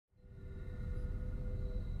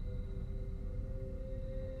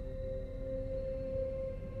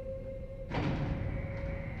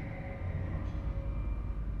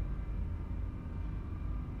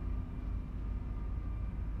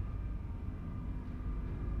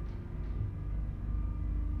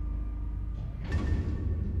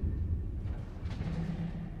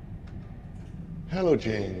Hello,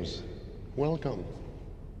 James. Welcome.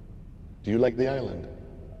 Do you like the island?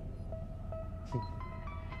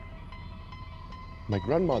 My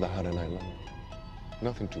grandmother had an island.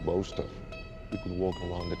 Nothing to boast of. We could walk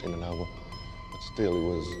around it in an hour, but still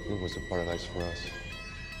it was a paradise for us.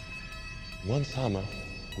 One summer,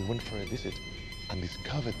 we went for a visit and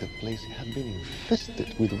discovered the place had been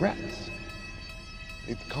infested with rats.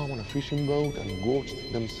 They'd come on a fishing boat and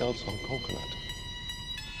gorged themselves on coconut.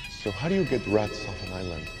 So how do you get rats off an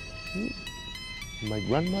island? My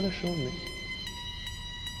grandmother showed me.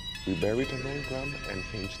 We buried an old drum and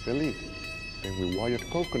hinged the lid. Then we wired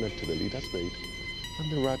coconut to the lid as bait,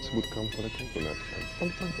 and the rats would come for the coconut, and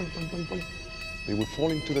pong, pong, pong, pong, pong, pong, they would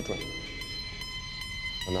fall into the drum.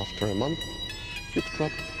 And after a month, you've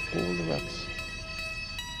trapped all the rats.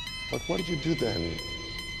 But what did you do then?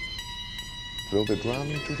 Throw the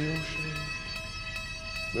drum into the ocean?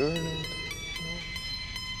 Burn it? No.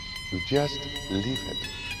 You just leave it.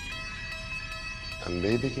 And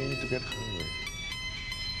they begin to get hungry.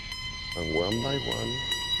 And one by one,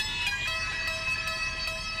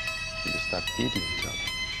 you start eating each other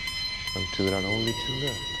until there are only two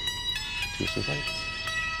left, two survivors.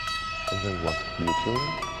 And then what? Do you kill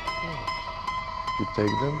them? No. You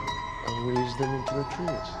take them and release them into the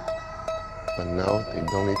trees. But now they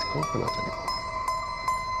don't eat coconut anymore.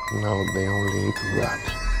 Now they only eat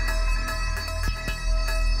rat.